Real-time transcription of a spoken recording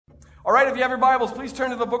All right, if you have your Bibles, please turn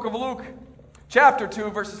to the book of Luke, chapter 2,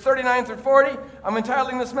 verses 39 through 40. I'm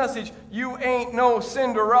entitling this message, You Ain't No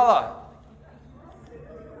Cinderella.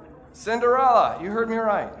 Cinderella, you heard me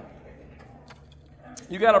right.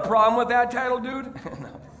 You got a problem with that title, dude?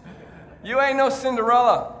 No. You ain't no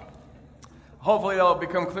Cinderella. Hopefully it'll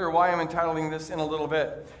become clear why I'm entitling this in a little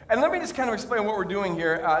bit. And let me just kind of explain what we're doing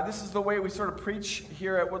here. This is the way we sort of preach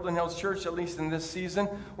here at Woodland Hills Church, at least in this season.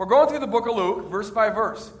 We're going through the book of Luke, verse by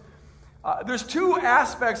verse. There's two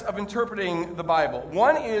aspects of interpreting the Bible.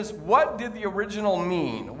 One is, what did the original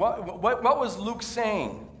mean? What was Luke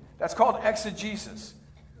saying? That's called exegesis.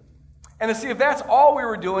 And to see if that's all we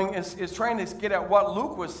were doing is trying to get at what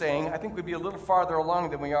Luke was saying, I think we'd be a little farther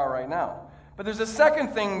along than we are right now. But there's a second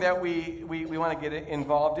thing that we want to get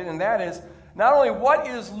involved in, and that is not only what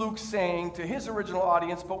is Luke saying to his original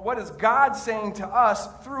audience, but what is God saying to us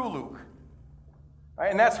through Luke.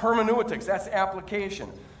 Right? And that's hermeneutics, that's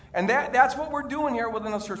application. And that's what we're doing here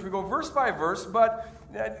within the church. We go verse by verse, but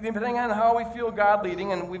depending on how we feel God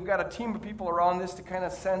leading, and we've got a team of people around this to kind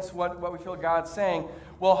of sense what we feel God's saying,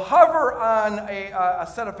 we'll hover on a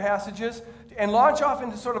set of passages and launch off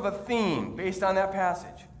into sort of a theme based on that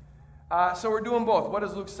passage. So we're doing both. What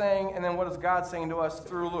is Luke saying, and then what is God saying to us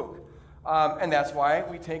through Luke? And that's why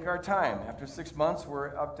we take our time. After 6 months,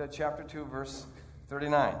 we're up to chapter 2, verse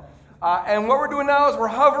 39. And what we're doing now is we're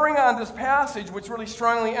hovering on this passage, which really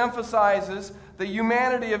strongly emphasizes the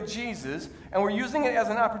humanity of Jesus, and we're using it as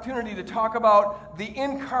an opportunity to talk about the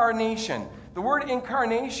incarnation. The word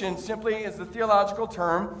incarnation simply is the theological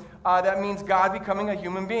term that means God becoming a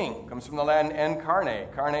human being. It comes from the Latin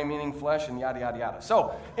incarne, carne meaning flesh, and yada, yada, yada.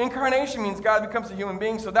 So incarnation means God becomes a human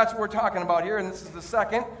being, so that's what we're talking about here, and this is the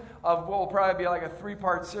second of what will probably be like a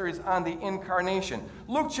 3-part series on the incarnation.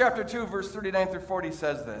 Luke chapter 2, verse 39 through 40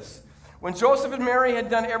 says this. When Joseph and Mary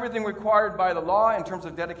had done everything required by the law in terms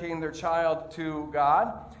of dedicating their child to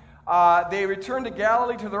God, they returned to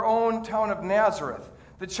Galilee to their own town of Nazareth.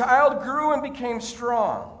 The child grew and became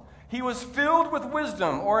strong. He was filled with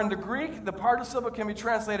wisdom, or in the Greek, the participle can be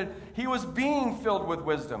translated, he was being filled with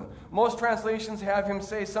wisdom. Most translations have him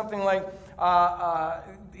say something like,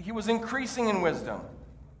 he was increasing in wisdom,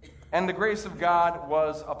 and the grace of God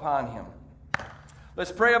was upon him.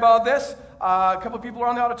 Let's pray about this. A couple of people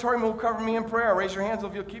around the auditorium will cover me in prayer. Raise your hands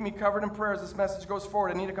if you'll keep me covered in prayer as this message goes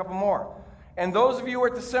forward. I need a couple more. And those of you who were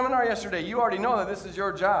at the seminar yesterday, you already know that this is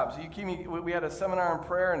your job. So you keep me. We had a seminar in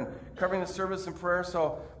prayer and covering the service in prayer,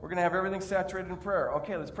 so we're going to have everything saturated in prayer.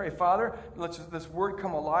 Okay, let's pray. Father, let this word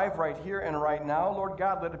come alive right here and right now. Lord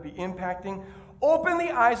God, let it be impacting. Open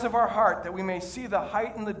the eyes of our heart that we may see the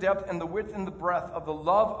height and the depth and the width and the breadth of the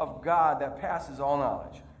love of God that passes all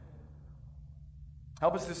knowledge.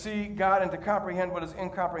 Help us to see, God, and to comprehend what is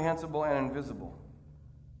incomprehensible and invisible.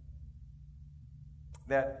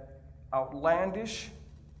 That outlandish,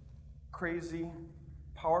 crazy,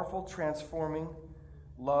 powerful, transforming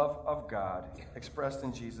love of God expressed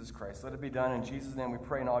in Jesus Christ. Let it be done in Jesus' name we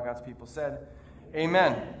pray, and all God's people said,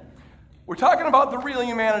 Amen. We're talking about the real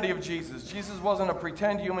humanity of Jesus. Jesus wasn't a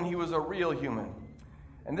pretend human, he was a real human.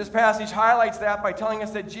 And this passage highlights that by telling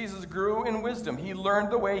us that Jesus grew in wisdom. He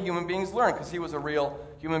learned the way human beings learn because he was a real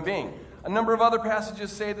human being. A number of other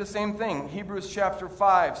passages say the same thing. Hebrews chapter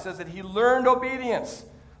 5 says that he learned obedience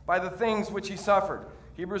by the things which he suffered.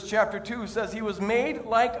 Hebrews chapter 2 says he was made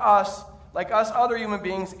like us other human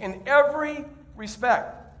beings in every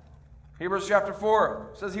respect. Hebrews chapter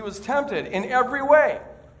 4 says he was tempted in every way,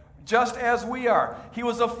 just as we are. He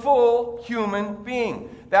was a full human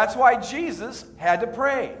being. That's why Jesus had to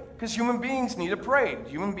pray, because human beings need to pray.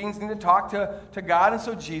 Human beings need to talk to God, and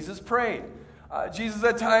so Jesus prayed. Jesus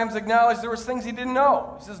at times acknowledged there was things he didn't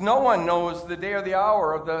know. He says, no one knows the day or the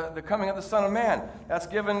hour of the coming of the Son of Man. That's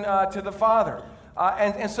given to the Father.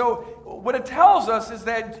 And so what it tells us is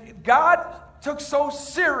that God took so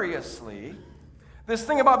seriously this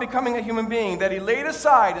thing about becoming a human being that he laid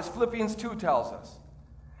aside, as Philippians 2 tells us.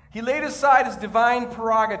 He laid aside his divine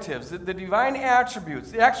prerogatives, the divine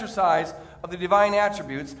attributes, the exercise of the divine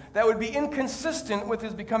attributes that would be inconsistent with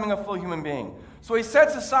his becoming a full human being. So he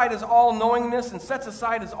sets aside his all-knowingness and sets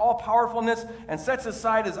aside his all-powerfulness and sets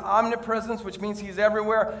aside his omnipresence, which means he's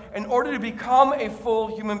everywhere, in order to become a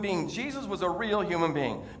full human being. Jesus was a real human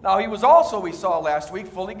being. Now, he was also, we saw last week,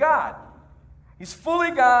 fully God. He's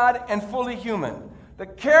fully God and fully human. The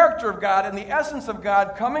character of God and the essence of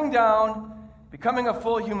God coming down, becoming a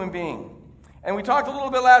full human being. And we talked a little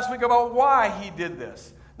bit last week about why he did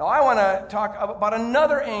this. Now I want to talk about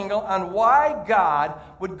another angle on why God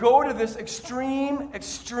would go to this extreme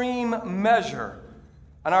measure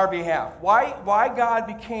on our behalf. Why God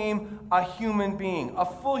became a human being, a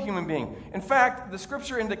full human being. In fact, the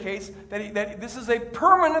scripture indicates that this is a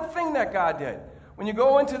permanent thing that God did. When you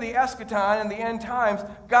go into the eschaton and the end times,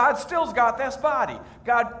 God still's got this body.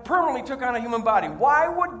 God permanently took on a human body. Why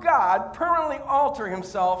would God permanently alter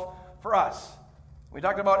himself for us? We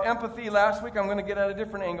talked about empathy last week. I'm going to get at a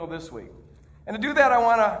different angle this week. And to do that, I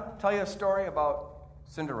want to tell you a story about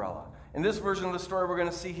Cinderella. In this version of the story we're going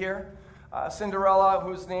to see here, Cinderella,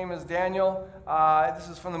 whose name is Daniel. This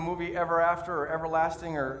is from the movie Ever After or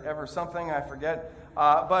Everlasting or Ever something, I forget.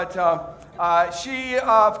 But she,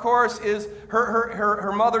 of course, is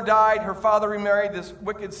her mother died. Her father remarried this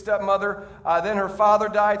wicked stepmother. Then her father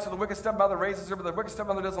died, so the wicked stepmother raises her, but the wicked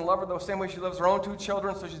stepmother doesn't love her the same way she loves her own 2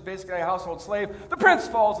 children, so she's basically a household slave. The prince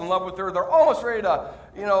falls in love with her. They're almost ready to,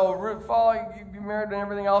 fall, be married and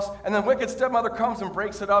everything else. And then wicked stepmother comes and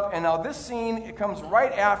breaks it up. And now this scene, it comes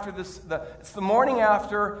right after this. It's the morning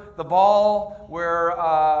after the ball where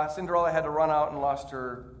Cinderella had to run out and lost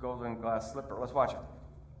her golden glass slipper. Let's watch it.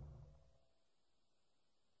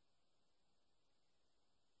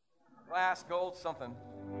 Glass, gold, something.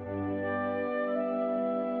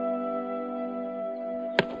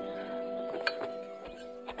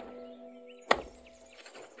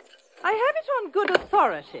 I have it on good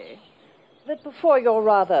authority that before your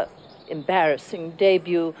rather embarrassing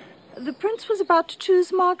debut, the prince was about to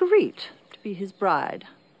choose Marguerite to be his bride.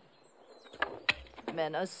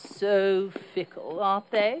 Men are so fickle,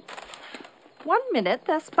 aren't they? 1 minute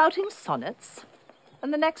they're spouting sonnets,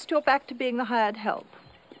 and the next you're back to being the hired help.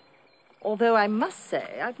 Although I must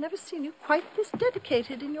say, I've never seen you quite this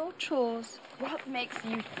dedicated in your chores. What makes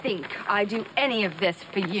you think I do any of this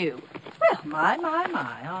for you? Well, my,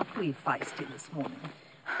 aren't we feisty this morning?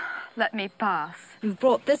 Let me pass. You've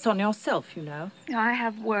brought this on yourself, you know. I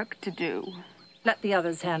have work to do. Let the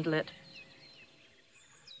others handle it.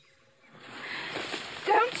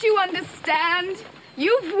 Don't you understand?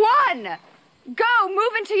 You've won! Go,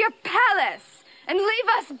 move into your palace, and leave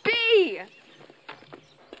us be!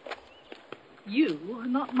 You are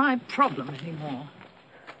not my problem anymore.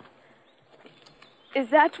 Is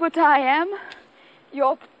that what I am?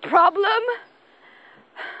 Your problem?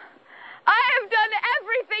 I have done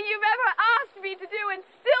everything you've ever asked me to do, and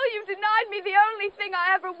still you've denied me the only thing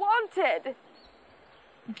I ever wanted.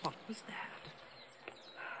 What was that?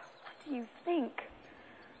 What do you think?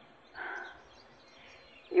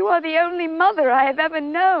 You are the only mother I have ever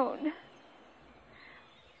known.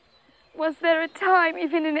 Was there a time,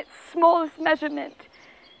 even in its smallest measurement,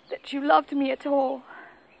 that you loved me at all?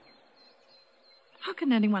 How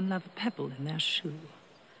can anyone love a pebble in their shoe?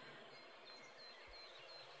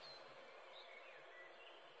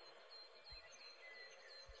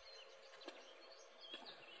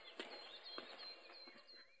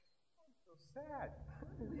 Sad.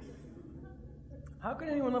 How can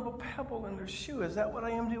anyone love a pebble in their shoe? Is that what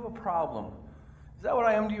I am to you a problem? Is that what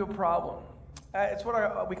I am to you a problem? It's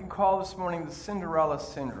what we can call this morning the Cinderella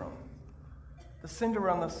syndrome. The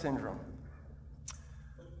Cinderella syndrome.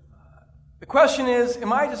 The question is,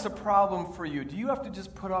 am I just a problem for you? Do you have to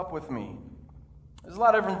just put up with me? There's a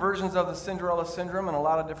lot of different versions of the Cinderella syndrome and a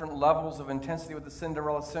lot of different levels of intensity with the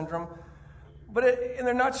Cinderella syndrome. But in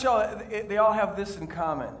their nutshell, they all have this in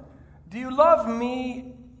common. Do you love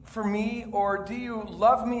me for me, or do you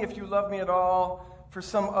love me, if you love me at all, for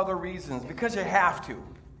some other reasons? Because you have to.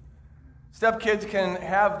 Stepkids can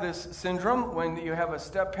have this syndrome when you have a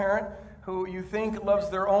step-parent who you think loves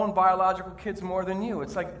their own biological kids more than you.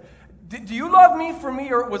 It's like, do you love me for me,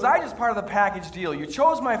 or was I just part of the package deal? You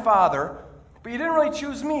chose my father, but you didn't really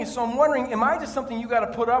choose me, so I'm wondering, am I just something you got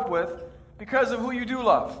to put up with because of who you do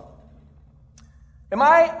love?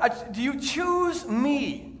 Do you choose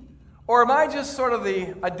me, or am I just sort of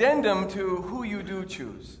the addendum to who you do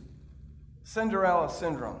choose? Cinderella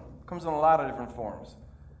syndrome comes in a lot of different forms.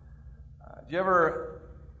 Do you ever,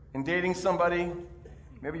 in dating somebody,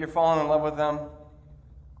 maybe you're falling in love with them,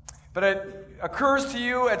 but it occurs to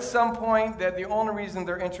you at some point that the only reason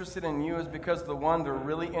they're interested in you is because the one they're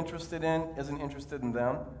really interested in isn't interested in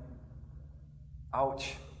them?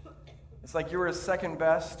 Ouch. It's like you were his second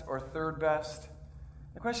best or third best.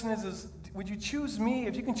 The question is would you choose me?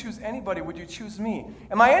 If you can choose anybody, would you choose me?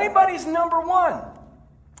 Am I anybody's number one?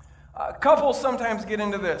 Couples sometimes get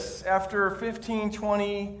into this. After 15,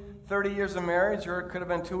 20, 30 years of marriage, or it could have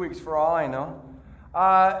been 2 weeks for all I know.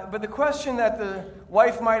 But the question that the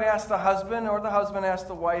wife might ask the husband, or the husband ask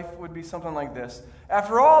the wife, would be something like this.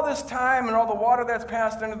 After all this time and all the water that's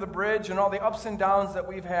passed under the bridge and all the ups and downs that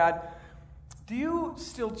we've had, do you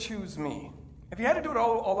still choose me? If you had to do it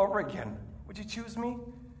all over again, would you choose me?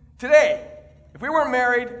 Today, if we weren't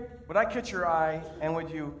married, Would I catch your eye, and would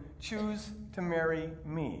you choose to marry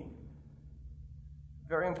me?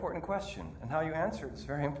 Very important question, and how you answer it is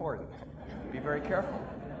very important. Be very careful.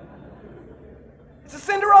 It's a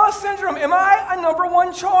Cinderella syndrome. Am I a number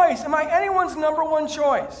one choice? Am I anyone's number one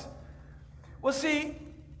choice? Well, see,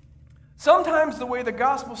 sometimes the way the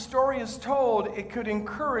gospel story is told, it could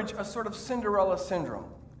encourage a sort of Cinderella syndrome.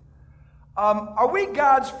 Are we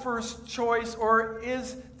God's first choice, or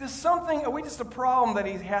is this something, are we just a problem that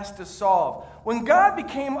he has to solve? When God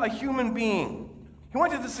became a human being, he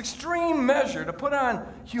went to this extreme measure to put on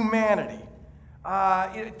humanity,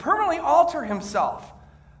 permanently alter himself.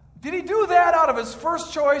 Did he do that out of his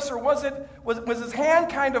first choice, or was his hand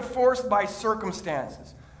kind of forced by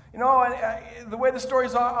circumstances? You know, the way the story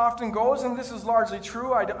often goes, and this is largely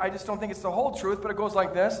true, I just don't think it's the whole truth, but it goes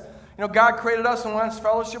like this. You know, God created us and wants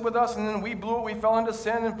fellowship with us, and then we blew it, we fell into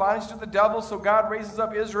sin and bondage to the devil, so God raises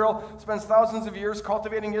up Israel, spends thousands of years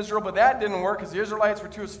cultivating Israel, but that didn't work because the Israelites were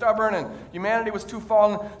too stubborn and humanity was too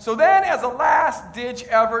fallen. So then, as a last-ditch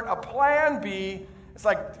effort, a plan B, it's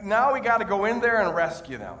like, now we got to go in there and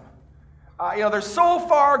rescue them. They're so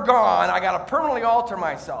far gone, I got to permanently alter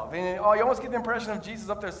myself. And you almost get the impression of Jesus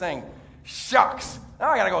up there saying, shucks, now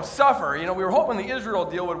I got to go suffer. You know, we were hoping the Israel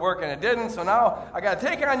deal would work, and it didn't, so now I got to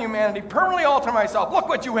take on humanity, permanently alter myself. Look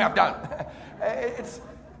what you have done. It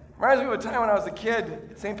reminds me of a time when I was a kid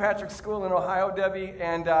at St. Patrick's School in Ohio, Debbie,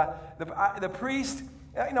 and the priest,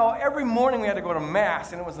 every morning we had to go to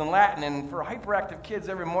Mass, and it was in Latin, and for hyperactive kids,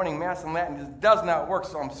 every morning Mass in Latin just does not work,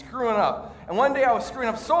 so I'm screwing up. And one day I was screwing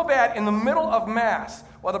up so bad, in the middle of Mass,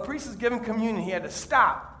 while the priest is giving communion, he had to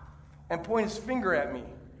stop and point his finger at me,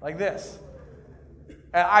 like this.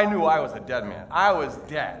 And I knew I was a dead man. I was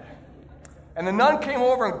dead. And the nun came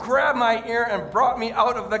over and grabbed my ear and brought me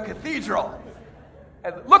out of the cathedral.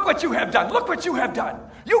 And look what you have done. Look what you have done.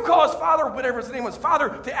 You caused Father, whatever his name was, Father,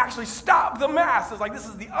 to actually stop the Mass. It's like, this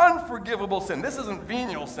is the unforgivable sin. This isn't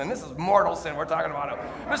venial sin. This is mortal sin we're talking about.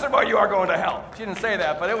 Mr. Boy, you are going to hell. She didn't say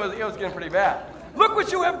that, but it was getting pretty bad. Look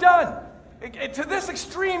what you have done. To this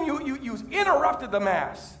extreme, you interrupted the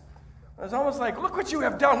Mass. It's almost like, look what you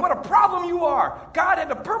have done. What a problem you are. God had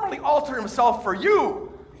to permanently alter himself for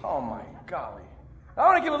you. Oh, my golly. I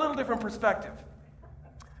want to give a little different perspective.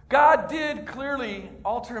 God did clearly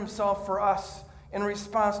alter himself for us in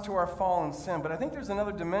response to our fallen sin. But I think there's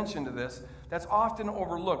another dimension to this that's often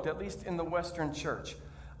overlooked, at least in the Western church.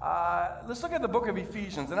 Let's look at the book of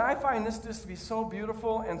Ephesians. And I find this just to be so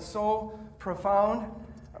beautiful and so profound.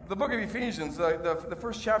 The book of Ephesians, the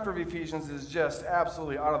first chapter of Ephesians is just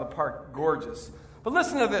absolutely out of the park gorgeous. But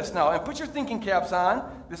listen to this now, and put your thinking caps on.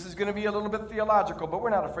 This is going to be a little bit theological, but we're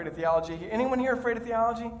not afraid of theology. Anyone here afraid of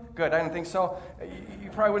theology? Good, I didn't think so. You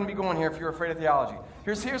probably wouldn't be going here if you were afraid of theology.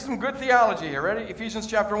 Here's some good theology here. Ready? Ephesians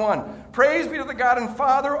chapter 1. Praise be to the God and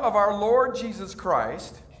Father of our Lord Jesus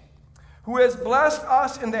Christ, who has blessed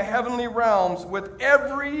us in the heavenly realms with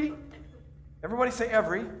everybody say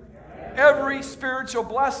every spiritual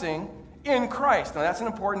blessing in Christ. Now that's an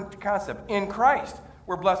important concept. In Christ,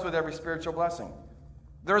 we're blessed with every spiritual blessing.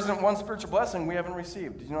 There isn't one spiritual blessing we haven't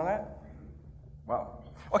received. Did you know that? Wow.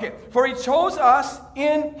 Okay, for he chose us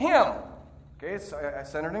in him. Okay, it's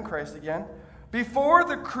centered in Christ again. Before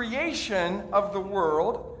the creation of the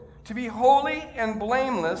world, to be holy and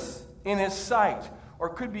blameless in his sight, or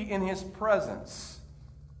could be in his presence.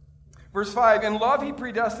 Verse 5, in love he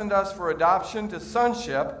predestined us for adoption to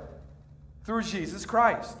sonship through Jesus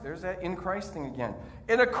Christ. There's that in Christ thing again.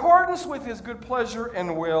 In accordance with his good pleasure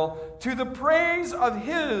and will, to the praise of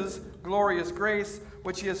his glorious grace,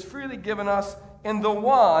 which he has freely given us in the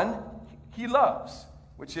one he loves,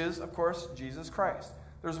 which is, of course, Jesus Christ.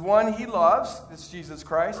 There's one he loves, it's Jesus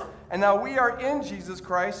Christ, and now we are in Jesus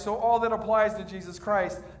Christ, so all that applies to Jesus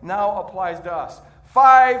Christ now applies to us.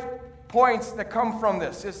 5 points that come from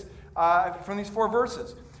this, from these 4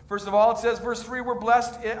 verses. First of all, it says, verse 3, we're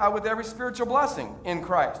blessed with every spiritual blessing in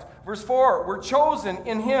Christ. Verse 4, we're chosen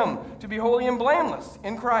in him to be holy and blameless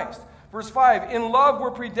in Christ. Verse 5, in love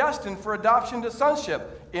we're predestined for adoption to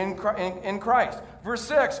sonship in Christ. Verse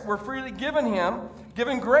 6, we're freely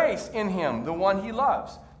given grace in him, the one he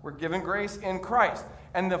loves. We're given grace in Christ.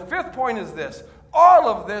 And the 5th point is this. All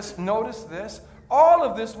of this, notice this, all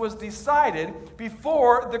of this was decided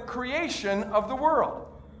before the creation of the world.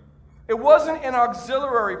 It wasn't an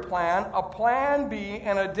auxiliary plan, a plan B,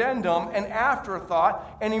 an addendum, an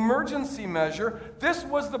afterthought, an emergency measure. This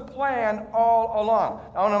was the plan all along.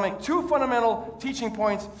 I want to make 2 fundamental teaching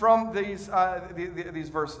points from these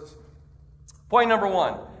verses. Point number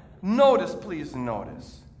 1. Please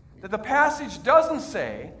notice, that the passage doesn't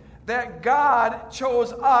say that God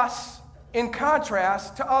chose us in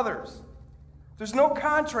contrast to others. There's no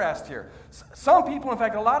contrast here. Some people, in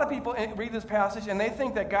fact, a lot of people read this passage and they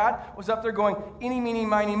think that God was up there going, eeny, meeny,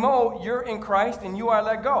 miny, mo, you're in Christ and you are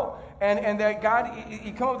let go. And that God,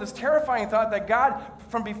 you come up with this terrifying thought that God,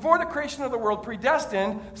 from before the creation of the world,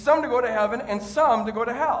 predestined some to go to heaven and some to go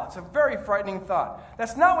to hell. It's a very frightening thought.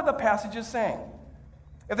 That's not what the passage is saying.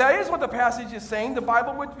 If that is what the passage is saying, the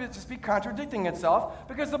Bible would just be contradicting itself,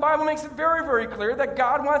 because the Bible makes it very, very clear that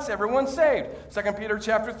God wants everyone saved. 2 Peter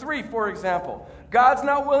chapter 3, for example. God's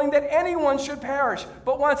not willing that anyone should perish,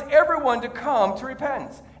 but wants everyone to come to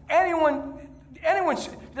repentance. He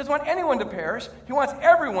doesn't want anyone to perish. He wants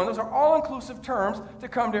everyone, those are all-inclusive terms, to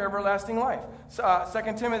come to everlasting life.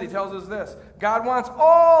 2 Timothy tells us this. God wants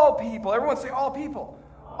all people, everyone say all people.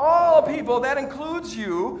 All people, that includes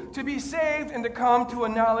you, to be saved and to come to a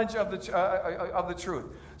knowledge of the truth.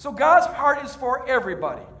 So God's heart is for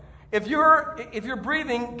everybody. If you're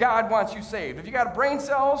breathing, God wants you saved. If you got brain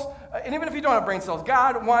cells, and even if you don't have brain cells,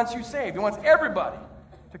 God wants you saved. He wants everybody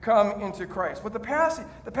to come into Christ. But the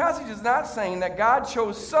passage is not saying that God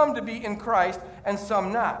chose some to be in Christ and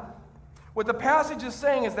some not. What the passage is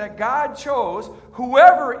saying is that God chose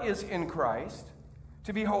whoever is in Christ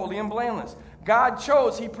to be holy and blameless. God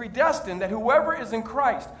chose, He predestined that whoever is in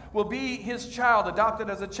Christ will be His child, adopted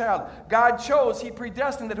as a child. God chose, He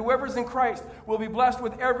predestined that whoever is in Christ will be blessed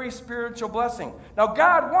with every spiritual blessing. Now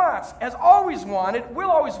God wants, has always wanted,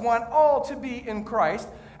 will always want all to be in Christ.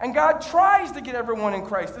 And God tries to get everyone in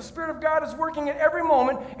Christ. The Spirit of God is working at every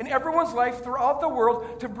moment in everyone's life throughout the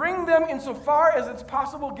world to bring them, insofar as it's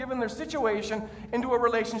possible given their situation, into a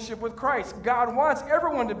relationship with Christ. God wants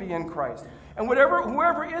everyone to be in Christ. And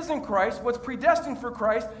whoever is in Christ, what's predestined for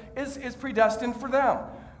Christ is predestined for them.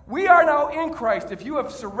 We are now in Christ. If you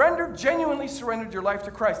have genuinely surrendered your life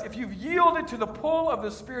to Christ, if you've yielded to the pull of the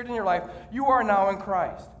Spirit in your life, you are now in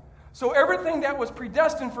Christ. So everything that was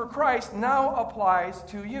predestined for Christ now applies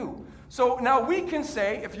to you. So now we can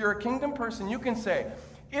say, if you're a kingdom person, you can say,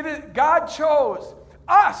 God chose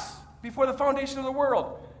us before the foundation of the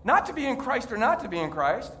world, not to be in Christ or not to be in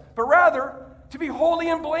Christ, but rather to be holy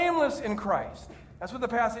and blameless in Christ. That's what the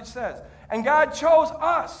passage says. And God chose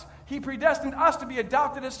us. He predestined us to be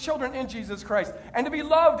adopted as children in Jesus Christ, and to be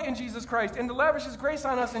loved in Jesus Christ, and to lavish His grace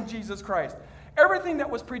on us in Jesus Christ. Everything that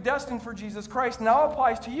was predestined for Jesus Christ now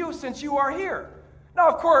applies to you since you are here. Now,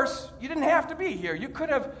 of course, you didn't have to be here. You could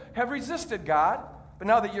have resisted God, but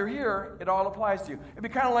now that you're here, it all applies to you. It'd be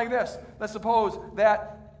kind of like this. Let's suppose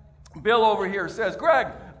that Bill over here says, Greg,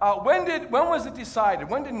 when was it decided?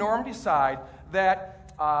 When did Norm decide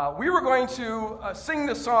that we were going to sing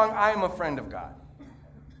the song, I Am a Friend of God?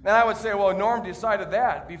 Then I would say, well, Norm decided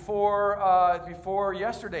that before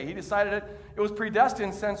yesterday. He decided it was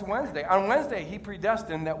predestined since Wednesday. On Wednesday, he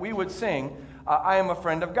predestined that we would sing, I Am a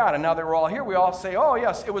Friend of God. And now that we're all here, we all say, oh,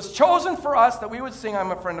 yes, it was chosen for us that we would sing, I'm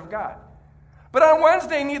a Friend of God. But on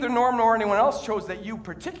Wednesday, neither Norm nor anyone else chose that you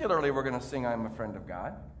particularly were going to sing, I'm a Friend of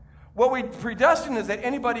God. What we predestined is that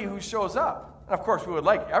anybody who shows up, and of course, we would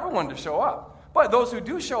like everyone to show up, but those who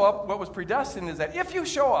do show up, what was predestined is that if you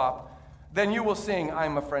show up, then you will sing,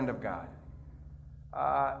 I'm a friend of God.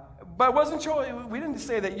 But we didn't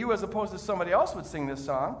say that you as opposed to somebody else would sing this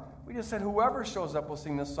song. We just said whoever shows up will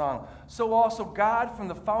sing this song. So also God, from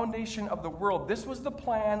the foundation of the world, this was the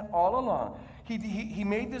plan all along. He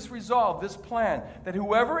made this resolve, this plan, that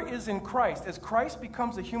whoever is in Christ, as Christ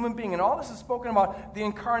becomes a human being, and all this is spoken about the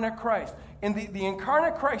incarnate Christ. In the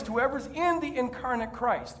incarnate Christ, whoever's in the incarnate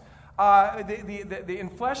Christ, the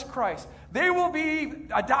in-flesh Christ, they will be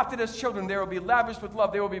adopted as children. They will be lavished with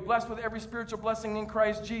love. They will be blessed with every spiritual blessing in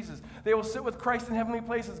Christ Jesus. They will sit with Christ in heavenly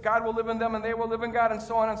places. God will live in them, and they will live in God, and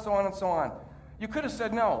so on and so on and so on. You could have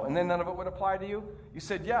said no, and then none of it would apply to you. You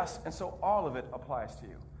said yes, and so all of it applies to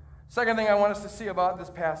you. Second thing I want us to see about this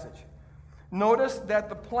passage. Notice that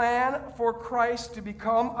the plan for Christ to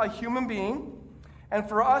become a human being and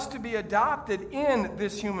for us to be adopted in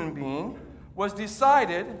this human being was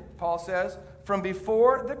decided, Paul says, from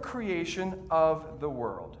before the creation of the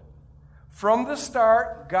world. From the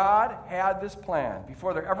start, God had this plan.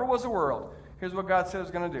 Before there ever was a world, here's what God said He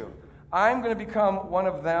was going to do. I'm going to become one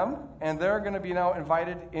of them, and they're going to be now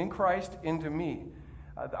invited in Christ into me.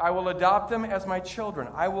 I will adopt them as my children.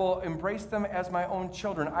 I will embrace them as my own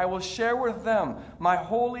children. I will share with them my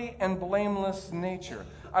holy and blameless nature.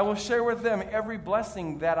 I will share with them every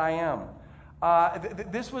blessing that I am.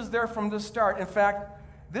 This was there from the start. In fact,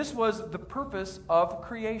 this was the purpose of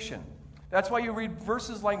creation. That's why you read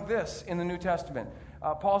verses like this in the New Testament.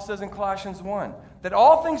 Paul says in Colossians 1 that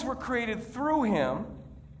all things were created through Him,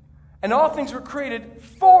 and all things were created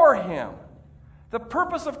for Him. The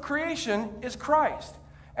purpose of creation is Christ.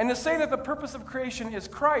 And to say that the purpose of creation is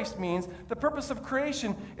Christ means the purpose of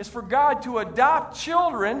creation is for God to adopt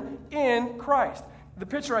children in Christ. The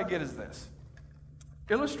picture I get is this.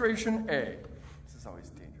 Illustration A. This is always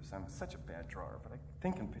dangerous. I'm such a bad drawer, but I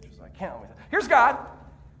think in pictures. I can't always. Here's God.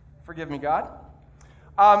 Forgive me, God.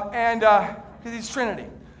 Because he's Trinity.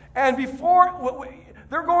 And before,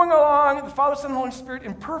 they're going along, the Father, Son, and Holy Spirit,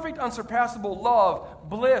 in perfect, unsurpassable love,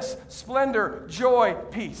 bliss, splendor, joy,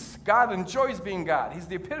 peace. God enjoys being God. He's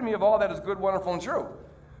the epitome of all that is good, wonderful, and true.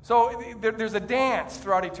 So there's a dance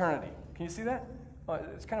throughout eternity. Can you see that? Oh,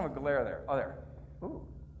 it's kind of a glare there. Oh, there. Ooh.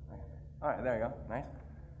 All right, there you go. Nice.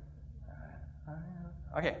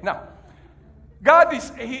 Okay, now, God,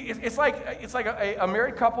 it's like a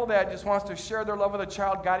married couple that just wants to share their love with a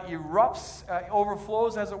child. God erupts,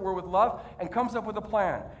 overflows, as it were, with love, and comes up with a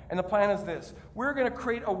plan. And the plan is this. We're going to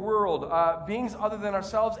create a world, beings other than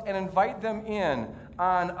ourselves, and invite them in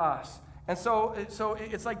on us. And so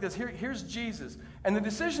it's like this. Here's Jesus. And the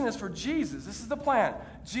decision is for Jesus. This is the plan.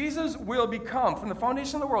 Jesus will become, from the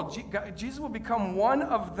foundation of the world, Jesus will become one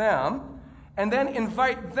of them, and then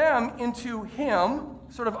invite them into him,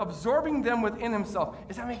 sort of absorbing them within himself.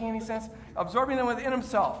 Is that making any sense? Absorbing them within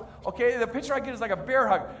himself. Okay, the picture I get is like a bear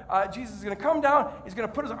hug. Jesus is going to come down, he's going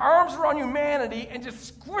to put his arms around humanity and just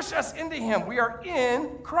squish us into him. We are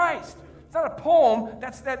in Christ. It's not a poem,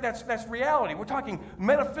 that's reality. We're talking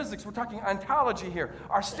metaphysics, we're talking ontology here.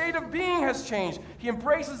 Our state of being has changed. He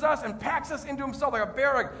embraces us and packs us into himself like a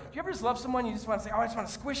bear hug. Do you ever just love someone, you just want to say, oh, I just want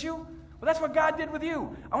to squish you? Well, that's what God did with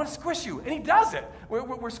you. I want to squish you. And he does it. We're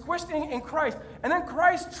squished in Christ. And then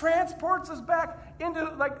Christ transports us back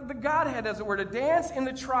into like the Godhead, as it were, to dance in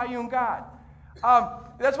the triune God.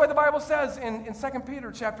 That's why the Bible says in 2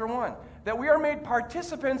 Peter chapter 1 that we are made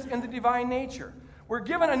participants in the divine nature. We're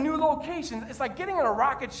given a new location. It's like getting in a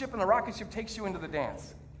rocket ship, and the rocket ship takes you into the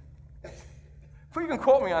dance. You can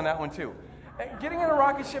quote me on that one, too. Getting in a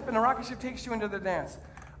rocket ship, and the rocket ship takes you into the dance.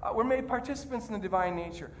 We're made participants in the divine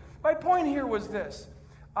nature. My point here was this.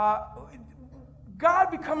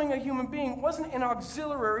 God becoming a human being wasn't an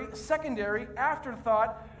auxiliary, secondary,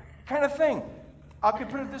 afterthought kind of thing. I could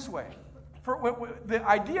put it this way. The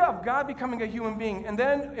idea of God becoming a human being and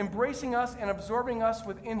then embracing us and absorbing us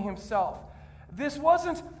within himself, this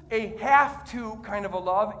wasn't a have-to kind of a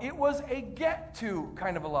love. It was a get-to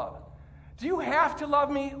kind of a love. Do you have to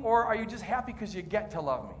love me, or are you just happy because you get to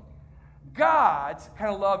love me? God's kind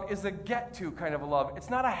of love is a get-to kind of a love. It's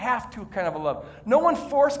not a have-to kind of a love. No one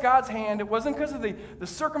forced God's hand. It wasn't because of the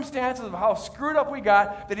circumstances of how screwed up we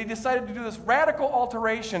got that he decided to do this radical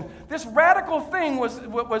alteration. This radical thing was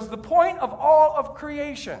the point of all of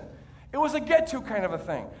creation. It was a get-to kind of a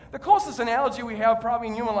thing. The closest analogy we have probably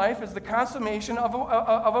in human life is the consummation of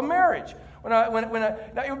a marriage. Now,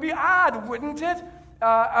 it would be odd, wouldn't it?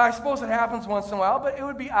 I suppose it happens once in a while, but it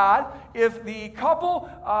would be odd if the couple,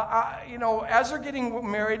 as they're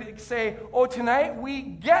getting married, say, oh, tonight we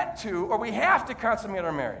get to, or we have to consummate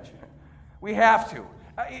our marriage. We have to.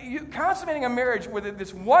 Consummating a marriage with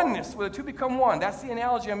this oneness, where the two become one, that's the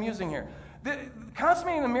analogy I'm using here.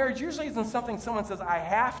 Consummating the marriage usually isn't something someone says, I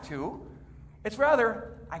have to. It's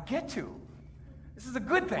rather, I get to. This is a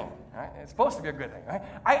good thing. Right? It's supposed to be a good thing.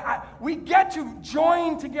 Right? We get to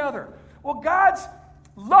join together. Well, God's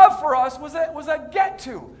love for us was a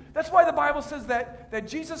get-to. That's why the Bible says that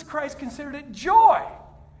Jesus Christ considered it joy.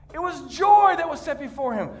 It was joy that was set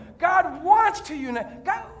before him. God wants to unite.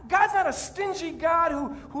 God's not a stingy God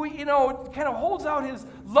who kind of holds out his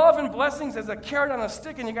love and blessings as a carrot on a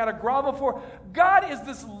stick and you got to grovel for. God is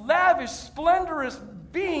this lavish, splendorous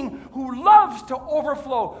being who loves to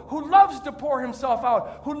overflow, who loves to pour himself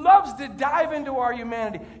out, who loves to dive into our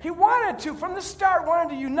humanity. He wanted to, from the start, wanted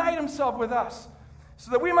to unite himself with us,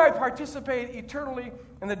 so that we might participate eternally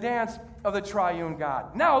in the dance of the triune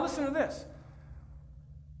God. Now, listen to this.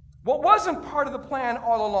 What wasn't part of the plan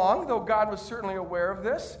all along, though God was certainly aware of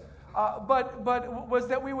this, but was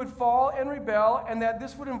that we would fall and rebel, and that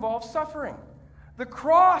this would involve suffering. The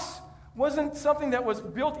cross wasn't something that was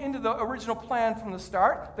built into the original plan from the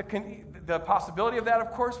start. The possibility of that,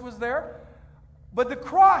 of course, was there. But the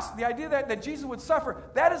cross, the idea that Jesus would suffer,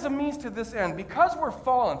 that is a means to this end. Because we're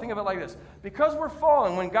fallen, think of it like this. Because we're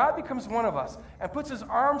fallen, when God becomes one of us and puts his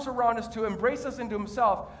arms around us to embrace us into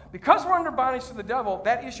himself, because we're under bondage to the devil,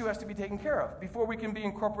 that issue has to be taken care of before we can be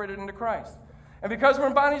incorporated into Christ. And because we're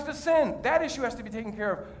in bondage to sin, that issue has to be taken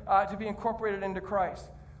care of to be incorporated into Christ.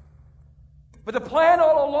 But the plan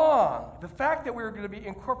all along, the fact that we were going to be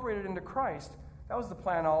incorporated into Christ, that was the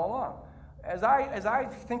plan all along. As I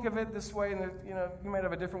think of it this way, and you might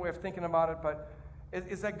have a different way of thinking about it, but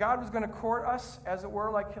is that God was going to court us, as it were,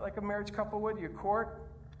 like a marriage couple would. You court,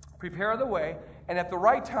 prepare the way, and at the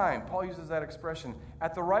right time, Paul uses that expression,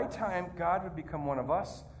 at the right time, God would become one of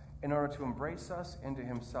us in order to embrace us into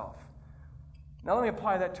himself. Now let me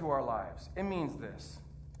apply that to our lives. It means this.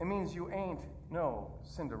 It means you ain't no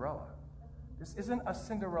Cinderella. This isn't a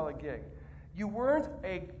Cinderella gig. You weren't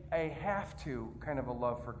a have-to kind of a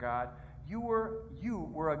love for God. You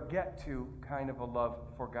were a get-to kind of a love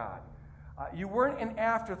for God. You weren't an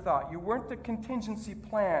afterthought. You weren't the contingency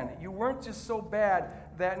plan. You weren't just so bad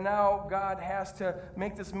that now God has to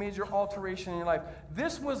make this major alteration in your life.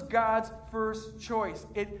 This was God's first choice.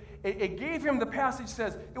 It gave him, the passage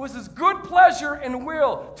says, it was his good pleasure and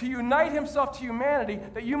will to unite himself to humanity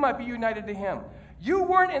that you might be united to him. You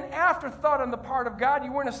weren't an afterthought on the part of God.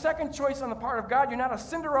 You weren't a second choice on the part of God. You're not a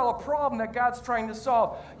Cinderella problem that God's trying to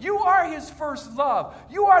solve. You are his first love.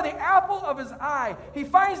 You are the apple of his eye. He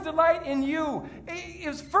finds delight in you.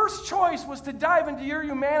 His first choice was to dive into your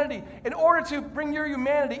humanity in order to bring your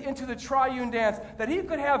humanity into the triune dance, that he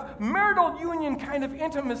could have marital union kind of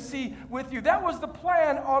intimacy with you. That was the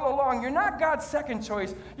plan all along. You're not God's second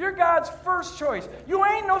choice. You're God's first choice. You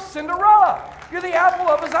ain't no Cinderella. You're the apple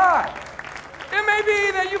of his eye. It may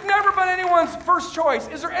be that you've never been anyone's first choice.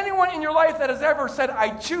 Is there anyone in your life that has ever said,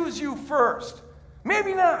 I choose you first?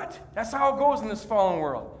 Maybe not. That's how it goes in this fallen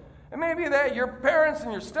world. It may be that your parents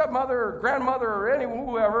and your stepmother or grandmother or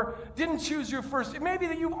whoever didn't choose you first. It may be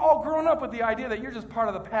that you've all grown up with the idea that you're just part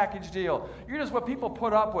of the package deal. You're just what people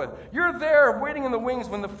put up with. You're there waiting in the wings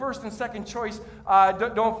when the first and second choice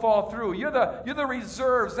don't fall through. You're the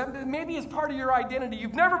reserves. That maybe is part of your identity.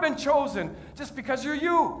 You've never been chosen just because you're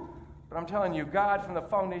you. But I'm telling you, God from the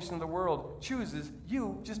foundation of the world chooses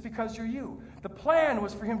you just because you're you. The plan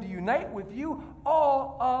was for him to unite with you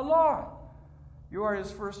all along. You are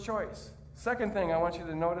his first choice. Second thing I want you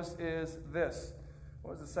to notice is this.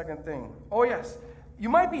 What was the second thing? Oh, yes. You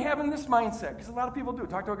might be having this mindset, because a lot of people do.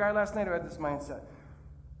 Talked to a guy last night who had this mindset.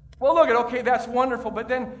 Well, look at, okay, that's wonderful, but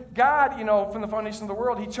then God, from the foundation of the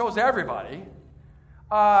world, he chose everybody.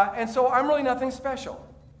 And so I'm really nothing special.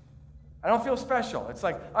 I don't feel special. It's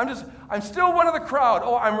like, I'm still one of the crowd.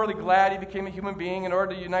 Oh, I'm really glad he became a human being in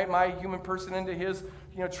order to unite my human person into his,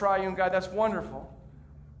 triune God. That's wonderful.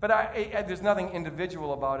 But there's nothing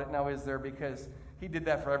individual about it now, is there? Because he did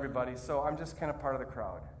that for everybody. So I'm just kind of part of the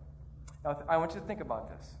crowd. Now, I want you to think about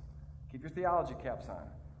this. Keep your theology caps on.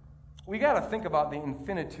 We got to think about the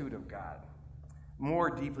infinitude of God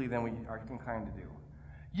more deeply than we are inclined to do.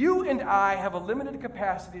 You and I have a limited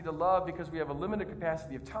capacity to love because we have a limited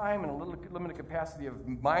capacity of time and a limited capacity of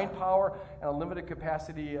mind power and a limited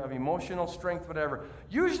capacity of emotional strength, whatever.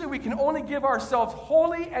 Usually we can only give ourselves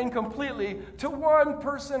wholly and completely to one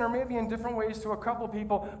person, or maybe in different ways to a couple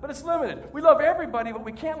people, but it's limited. We love everybody, but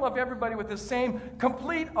we can't love everybody with the same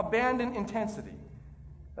complete abandoned intensity.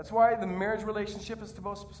 That's why the marriage relationship is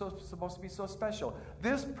supposed to be so special.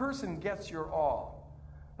 This person gets your all.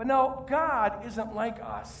 But now, God isn't like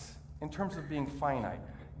us in terms of being finite.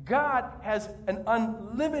 God has an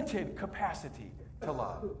unlimited capacity to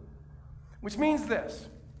love. Which means this.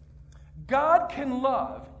 God can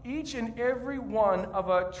love each and every one of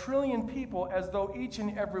 1 trillion people as though each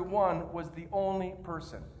and every one was the only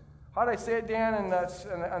person. How did I say it, Dan,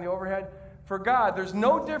 on the overhead? For God, there's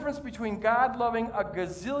no difference between God loving a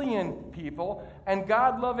gazillion people and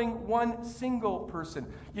God loving one single person.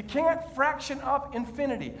 You can't fraction up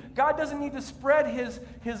infinity. God doesn't need to spread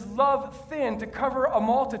his love thin to cover a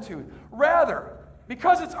multitude. Rather,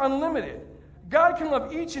 because it's unlimited, God can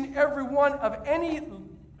love each and every one of any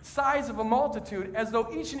size of a multitude as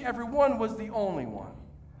though each and every one was the only one.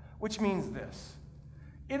 Which means this.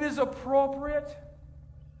 It is appropriate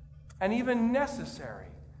and even necessary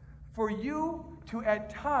for you to, at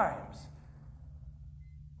times,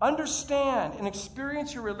 understand and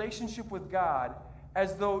experience your relationship with God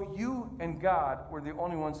as though you and God were the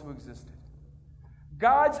only ones who existed.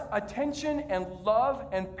 God's attention and love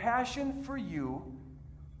and passion for you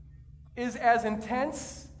is as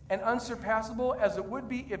intense and unsurpassable as it would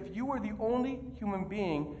be if you were the only human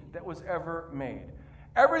being that was ever made.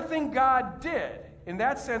 Everything God did, in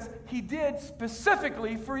that sense, he did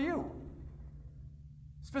specifically for you.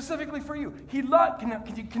 Specifically for you.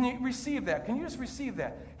 Can you receive that? Can you just receive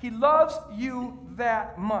that? He loves you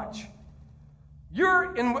that much.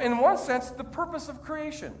 You're, in one sense, the purpose of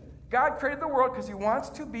creation. God created the world because he wants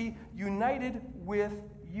to be united with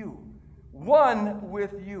you. One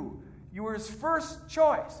with you. You were his first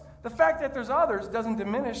choice. The fact that there's others doesn't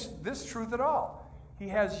diminish this truth at all. He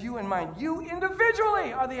has you in mind. You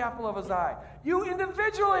individually are the apple of his eye. You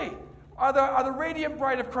individually are the radiant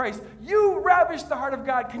bride of Christ. You ravish the heart of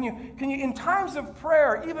God. Can you, in times of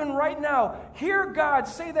prayer, even right now, hear God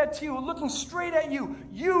say that to you, looking straight at you?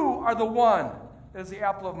 You are the one that is the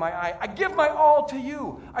apple of my eye. I give my all to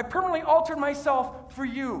you. I permanently altered myself for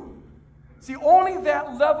you. See, only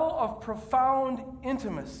that level of profound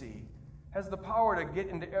intimacy has the power to get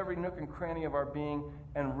into every nook and cranny of our being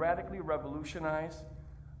and radically revolutionize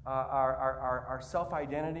our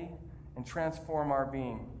self-identity and transform our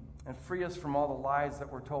being and free us from all the lies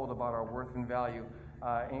that we're told about our worth and value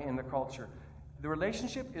in the culture. The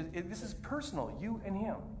relationship, this is personal, you and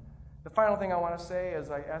him. The final thing I want to say as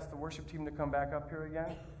I ask the worship team to come back up here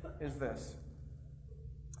again is this.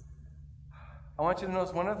 I want you to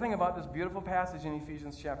notice one other thing about this beautiful passage in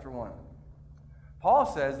Ephesians chapter 1. Paul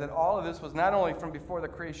says that all of this was not only from before the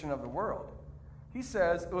creation of the world. He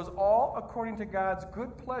says it was all according to God's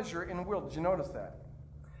good pleasure and will. Did you notice that?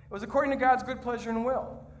 It was according to God's good pleasure and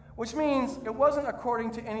will, which means it wasn't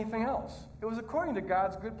according to anything else. It was according to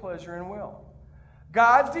God's good pleasure and will.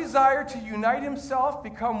 God's desire to unite himself,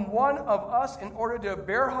 become one of us in order to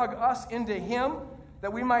bear hug us into him,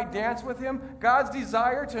 that we might dance with him. God's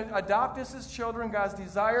desire to adopt us as children. God's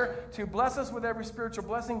desire to bless us with every spiritual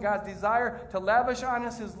blessing. God's desire to lavish on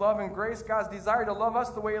us his love and grace. God's desire to love us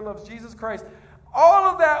the way he loves Jesus Christ. All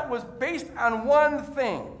of that was based on one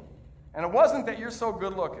thing. And it wasn't that you're so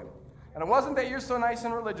good looking. And it wasn't that you're so nice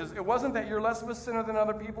and religious. It wasn't that you're less of a sinner than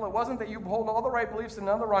other people. It wasn't that you hold all the right beliefs and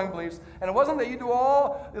none of the wrong beliefs. And it wasn't that you do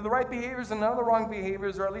all the right behaviors and none of the wrong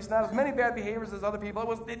behaviors, or at least not as many bad behaviors as other people. It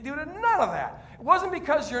was due to none of that. It wasn't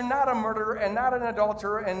because you're not a murderer and not an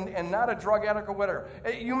adulterer and not a drug addict or whatever.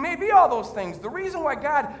 You may be all those things. The reason why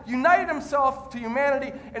God united himself to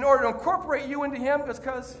humanity in order to incorporate you into him is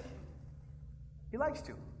because he likes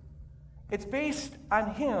to. It's based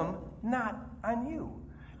on him, not on you.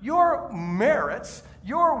 Your merits,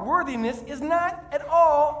 your worthiness is not at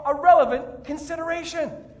all a relevant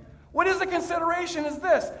consideration. What is the consideration is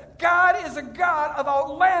this. God is a God of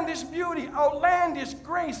outlandish beauty, outlandish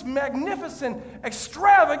grace, magnificent,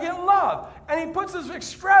 extravagant love. And he puts his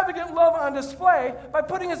extravagant love on display by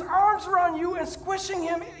putting his arms around you and squishing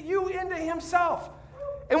you into himself.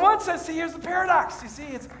 In one sense, see, here's the paradox. You see,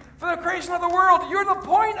 it's for the creation of the world, you're the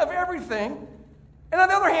point of everything. And on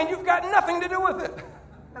the other hand, you've got nothing to do with it.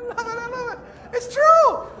 I love it. It's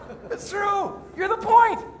true. It's true. You're the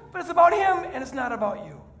point. But it's about him and it's not about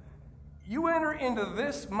you. You enter into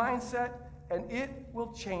this mindset and it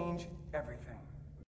will change everything.